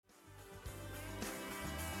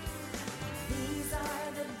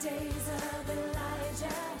days of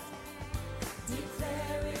Elijah,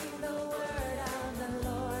 declaring the word of the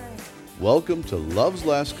Lord. Welcome to Love's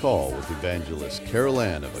Last Call with Evangelist Carol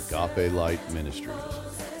Ann of Agape Light Ministries.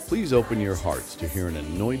 Please open your hearts to hear an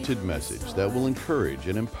anointed message that will encourage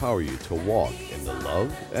and empower you to walk in the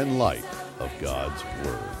love and light of God's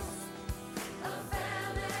Word.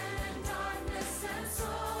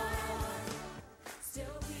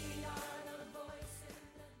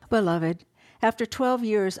 Beloved, after 12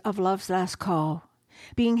 years of Love's Last Call,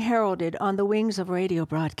 being heralded on the wings of radio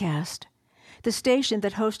broadcast, the station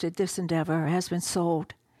that hosted this endeavor has been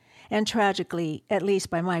sold, and tragically, at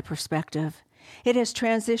least by my perspective, it has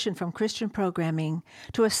transitioned from Christian programming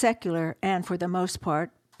to a secular and, for the most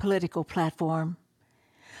part, political platform.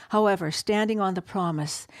 However, standing on the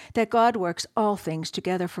promise that God works all things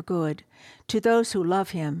together for good to those who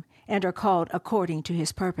love Him and are called according to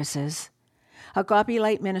His purposes, Agape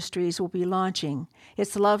Light Ministries will be launching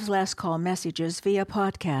its Love's Last Call messages via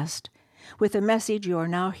podcast, with the message you are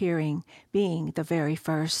now hearing being the very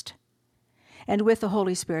first. And with the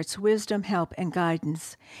Holy Spirit's wisdom, help, and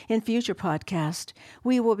guidance, in future podcasts,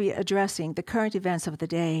 we will be addressing the current events of the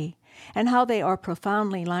day and how they are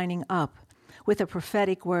profoundly lining up with the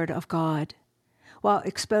prophetic word of God, while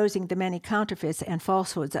exposing the many counterfeits and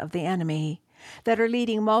falsehoods of the enemy that are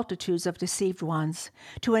leading multitudes of deceived ones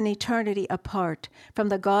to an eternity apart from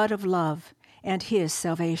the God of love and His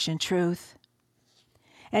salvation truth.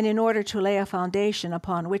 And in order to lay a foundation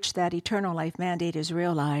upon which that eternal life mandate is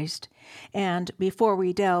realized, and before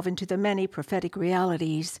we delve into the many prophetic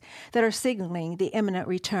realities that are signaling the imminent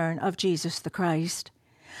return of Jesus the Christ,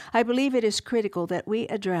 I believe it is critical that we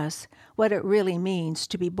address what it really means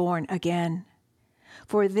to be born again.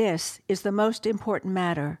 For this is the most important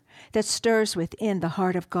matter that stirs within the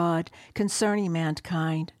heart of God concerning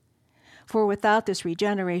mankind. For without this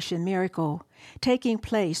regeneration miracle taking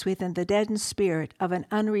place within the deadened spirit of an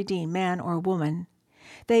unredeemed man or woman,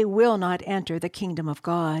 they will not enter the kingdom of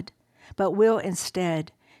God, but will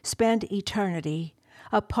instead spend eternity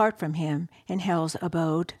apart from Him in hell's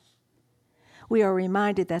abode. We are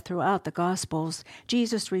reminded that throughout the Gospels,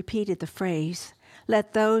 Jesus repeated the phrase,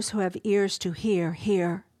 "Let those who have ears to hear,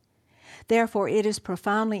 hear." Therefore, it is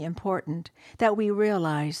profoundly important that we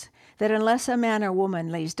realize that unless a man or woman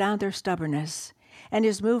lays down their stubbornness and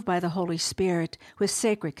is moved by the Holy Spirit with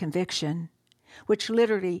sacred conviction, which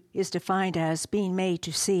literally is defined as being made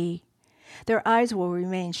to see, their eyes will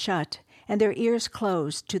remain shut and their ears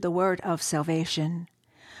closed to the word of salvation.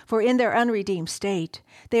 For in their unredeemed state,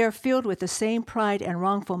 they are filled with the same pride and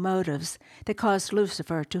wrongful motives that caused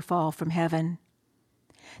Lucifer to fall from heaven.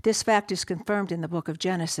 This fact is confirmed in the book of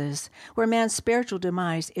Genesis, where man's spiritual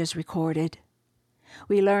demise is recorded.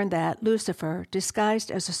 We learn that Lucifer, disguised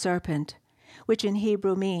as a serpent, which in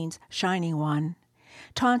Hebrew means shining one,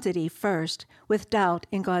 taunted Eve first with doubt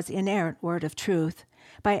in God's inerrant word of truth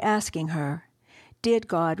by asking her, "Did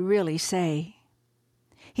God really say?"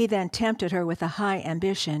 He then tempted her with a high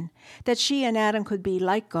ambition that she and Adam could be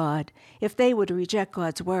like God if they would reject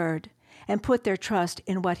God's word and put their trust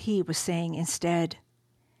in what He was saying instead.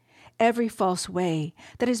 Every false way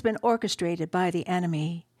that has been orchestrated by the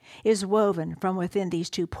enemy is woven from within these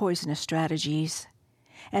two poisonous strategies,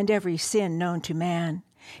 and every sin known to man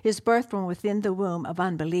is birthed from within the womb of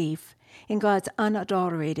unbelief in God's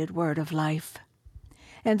unadulterated word of life.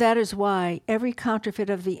 And that is why every counterfeit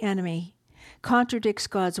of the enemy contradicts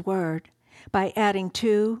God's word by adding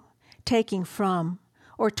to, taking from,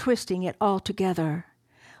 or twisting it altogether,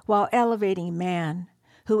 while elevating man,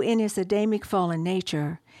 who in his Adamic fallen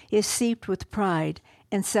nature is seeped with pride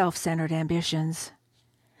and self-centered ambitions.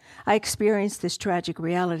 I experienced this tragic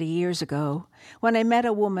reality years ago when I met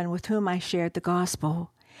a woman with whom I shared the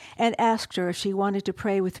gospel and asked her if she wanted to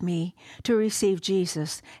pray with me to receive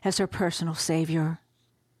Jesus as her personal Savior.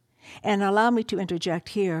 And allow me to interject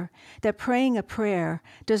here that praying a prayer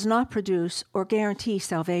does not produce or guarantee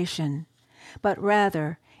salvation, but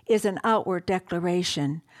rather is an outward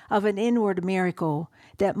declaration of an inward miracle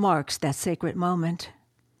that marks that sacred moment.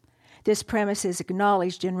 This premise is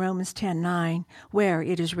acknowledged in Romans 10:9, where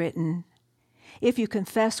it is written, "If you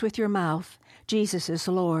confess with your mouth Jesus is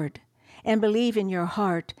Lord, and believe in your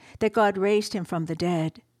heart that God raised Him from the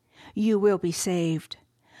dead, you will be saved.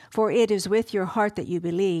 For it is with your heart that you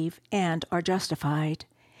believe and are justified,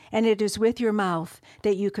 and it is with your mouth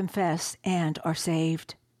that you confess and are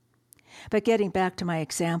saved." But getting back to my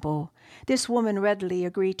example, this woman readily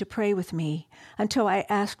agreed to pray with me until I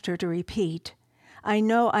asked her to repeat, "I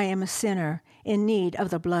know I am a sinner in need of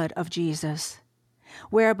the blood of Jesus,"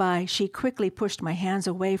 whereby she quickly pushed my hands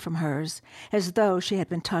away from hers as though she had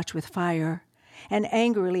been touched with fire, and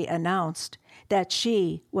angrily announced that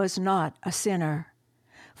she was not a sinner,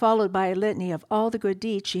 followed by a litany of all the good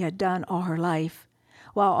deeds she had done all her life,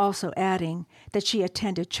 while also adding that she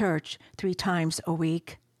attended church 3 times a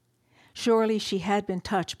week. Surely she had been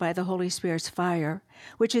touched by the Holy Spirit's fire,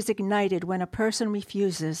 which is ignited when a person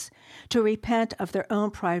refuses to repent of their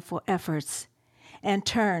own prideful efforts and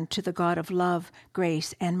turn to the God of love,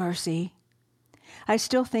 grace, and mercy. I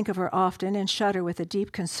still think of her often and shudder with a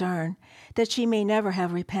deep concern that she may never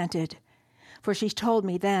have repented, for she told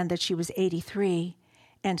me then that she was 83,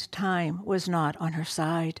 and time was not on her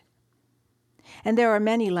side. And there are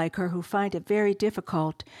many like her who find it very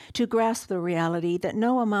difficult to grasp the reality that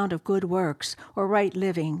no amount of good works or right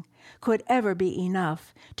living could ever be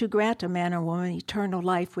enough to grant a man or woman eternal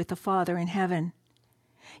life with the Father in heaven.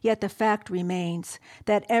 Yet the fact remains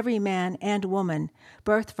that every man and woman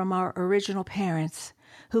birthed from our original parents,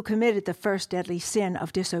 who committed the first deadly sin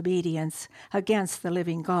of disobedience against the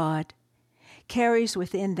living God, carries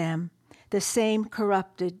within them the same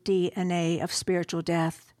corrupted DNA of spiritual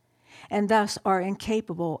death, and thus are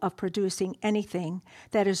incapable of producing anything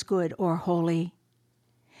that is good or holy.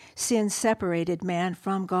 Sin separated man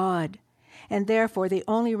from God, and therefore the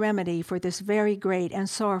only remedy for this very great and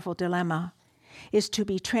sorrowful dilemma is to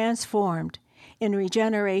be transformed in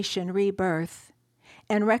regeneration, rebirth,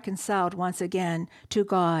 and reconciled once again to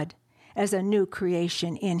God as a new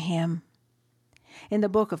creation in Him. In the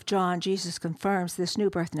book of John, Jesus confirms this new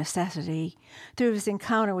birth necessity through his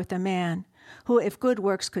encounter with a man who, if good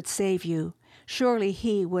works could save you, surely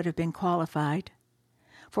he would have been qualified.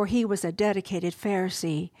 For he was a dedicated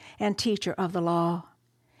Pharisee and teacher of the law,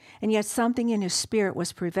 and yet something in his spirit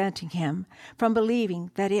was preventing him from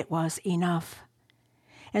believing that it was enough.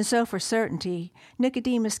 And so for certainty,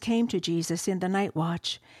 Nicodemus came to Jesus in the night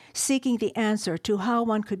watch, seeking the answer to how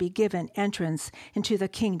one could be given entrance into the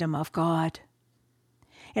kingdom of God.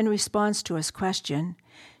 In response to his question,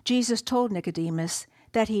 Jesus told Nicodemus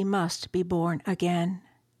that he must be born again.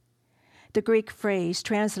 The Greek phrase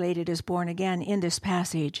translated as born again in this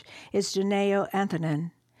passage is geneo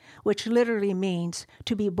anthenon, which literally means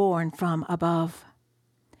to be born from above.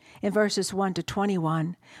 In verses 1 to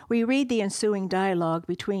 21, we read the ensuing dialogue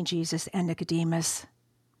between Jesus and Nicodemus.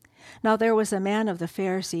 Now there was a man of the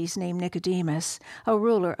Pharisees named Nicodemus, a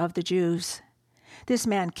ruler of the Jews. This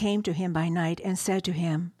man came to him by night and said to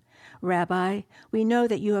him, Rabbi, we know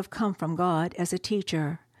that you have come from God as a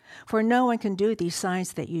teacher, for no one can do these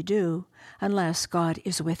signs that you do unless God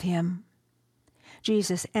is with him.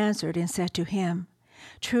 Jesus answered and said to him,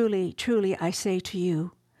 Truly, truly, I say to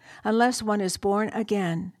you, unless one is born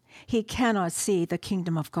again, he cannot see the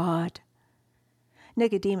kingdom of God.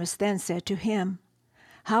 Nicodemus then said to him,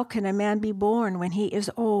 How can a man be born when he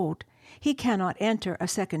is old? He cannot enter a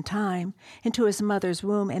second time into his mother's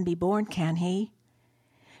womb and be born, can he?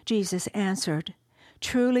 Jesus answered,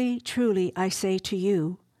 Truly, truly, I say to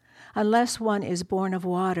you, unless one is born of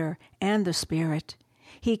water and the Spirit,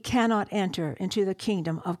 he cannot enter into the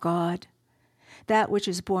kingdom of God. That which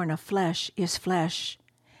is born of flesh is flesh,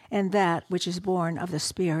 and that which is born of the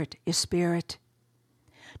Spirit is spirit.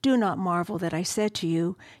 Do not marvel that I said to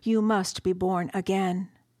you, you must be born again.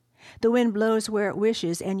 The wind blows where it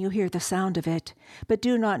wishes, and you hear the sound of it, but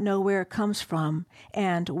do not know where it comes from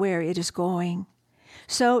and where it is going.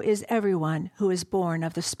 So is everyone who is born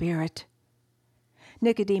of the Spirit.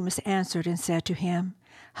 Nicodemus answered and said to him,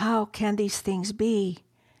 How can these things be?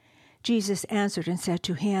 Jesus answered and said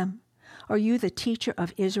to him, Are you the teacher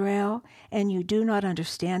of Israel, and you do not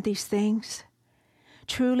understand these things?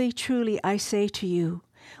 Truly, truly, I say to you,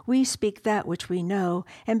 we speak that which we know,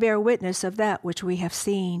 and bear witness of that which we have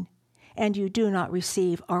seen, and you do not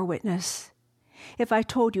receive our witness. If I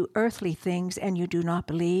told you earthly things and you do not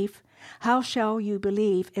believe, how shall you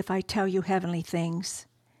believe if I tell you heavenly things?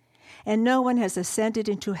 And no one has ascended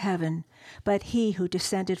into heaven but he who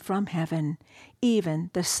descended from heaven, even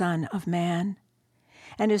the Son of Man.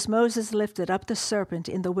 And as Moses lifted up the serpent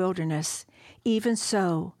in the wilderness, even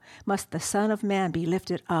so must the Son of Man be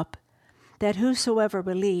lifted up, that whosoever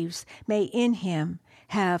believes may in him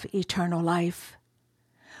have eternal life.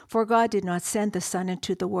 For God did not send the Son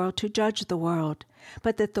into the world to judge the world,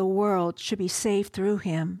 but that the world should be saved through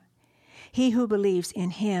him. He who believes in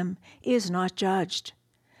him is not judged,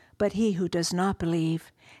 but he who does not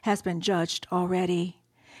believe has been judged already,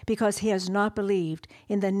 because he has not believed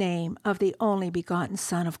in the name of the only begotten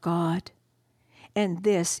Son of God. And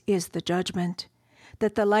this is the judgment,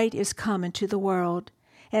 that the light is come into the world,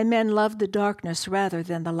 and men loved the darkness rather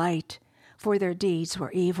than the light, for their deeds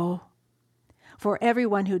were evil. For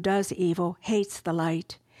everyone who does evil hates the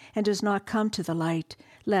light, and does not come to the light,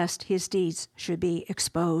 lest his deeds should be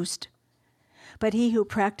exposed. But he who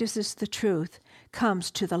practices the truth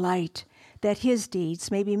comes to the light, that his deeds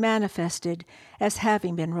may be manifested as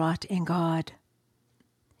having been wrought in God.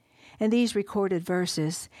 In these recorded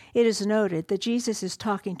verses, it is noted that Jesus is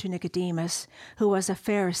talking to Nicodemus, who was a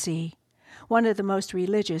Pharisee, one of the most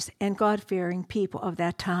religious and God-fearing people of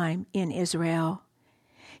that time in Israel.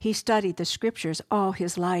 He studied the Scriptures all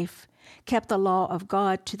his life, kept the law of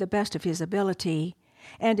God to the best of his ability,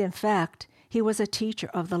 and in fact, he was a teacher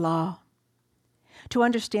of the law. To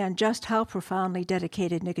understand just how profoundly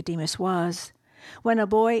dedicated Nicodemus was, when a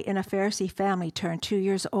boy in a Pharisee family turned 2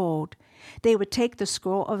 years old, they would take the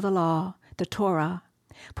scroll of the law, the Torah,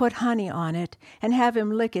 put honey on it, and have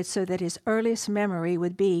him lick it so that his earliest memory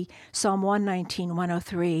would be Psalm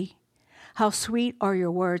 119:103. How sweet are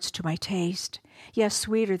your words to my taste, yes,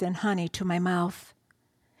 sweeter than honey to my mouth.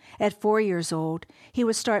 At 4 years old, he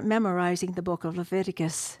would start memorizing the book of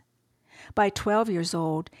Leviticus. By 12 years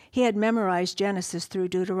old, he had memorized Genesis through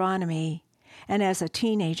Deuteronomy, and as a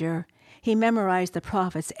teenager, he memorized the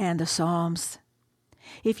prophets and the Psalms.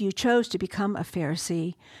 If you chose to become a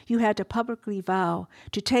Pharisee, you had to publicly vow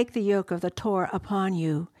to take the yoke of the Torah upon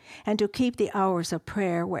you and to keep the hours of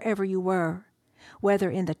prayer wherever you were, whether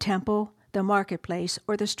in the temple, the marketplace,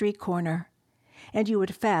 or the street corner, and you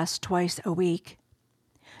would fast twice a week.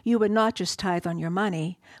 You would not just tithe on your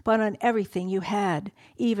money, but on everything you had,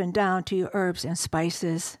 even down to your herbs and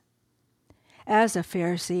spices. As a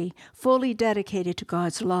Pharisee, fully dedicated to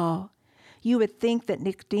God's law, you would think that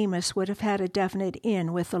Nicodemus would have had a definite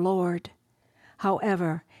in with the Lord.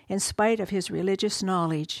 However, in spite of his religious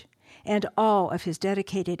knowledge and all of his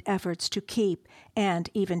dedicated efforts to keep and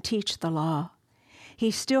even teach the law, he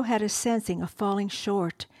still had a sensing of falling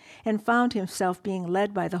short and found himself being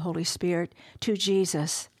led by the Holy Spirit to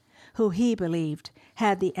Jesus, who he believed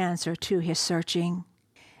had the answer to his searching.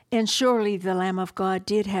 And surely the Lamb of God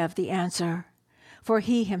did have the answer, for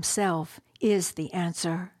he himself is the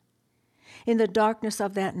answer. In the darkness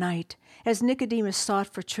of that night, as Nicodemus sought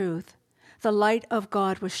for truth, the light of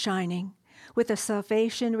God was shining with a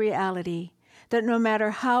salvation reality that no matter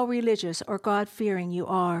how religious or God-fearing you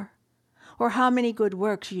are, or how many good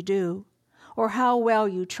works you do, or how well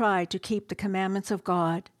you try to keep the commandments of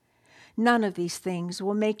God, none of these things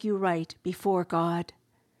will make you right before God,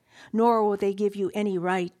 nor will they give you any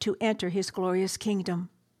right to enter his glorious kingdom.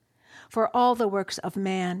 For all the works of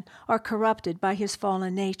man are corrupted by his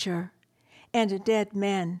fallen nature, and dead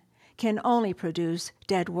men can only produce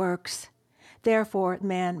dead works. Therefore,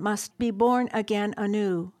 man must be born again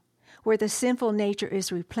anew, where the sinful nature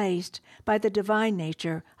is replaced by the divine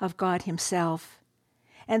nature of God himself,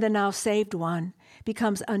 and the now saved one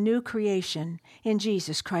becomes a new creation in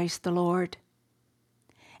Jesus Christ the Lord.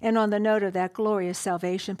 And on the note of that glorious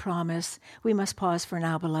salvation promise, we must pause for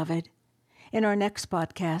now, beloved. In our next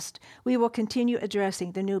podcast, we will continue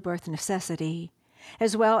addressing the new birth necessity,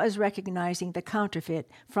 as well as recognizing the counterfeit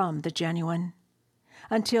from the genuine.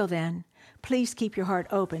 Until then, please keep your heart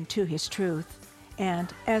open to his truth,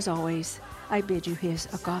 and, as always, I bid you his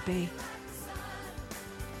agape.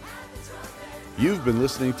 You've been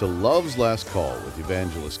listening to Love's Last Call with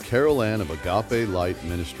Evangelist Carol Ann of Agape Light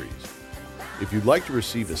Ministries. If you'd like to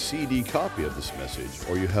receive a CD copy of this message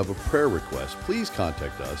or you have a prayer request, please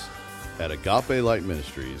contact us at Agape Light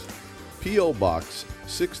Ministries, P.O. Box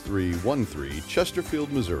 6313,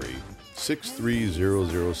 Chesterfield, Missouri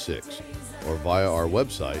 63006, or via our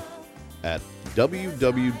website at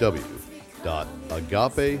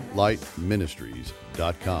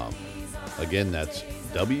www.agapelightministries.com. Again, that's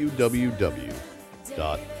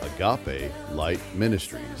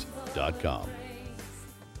www.agapelightministries.com.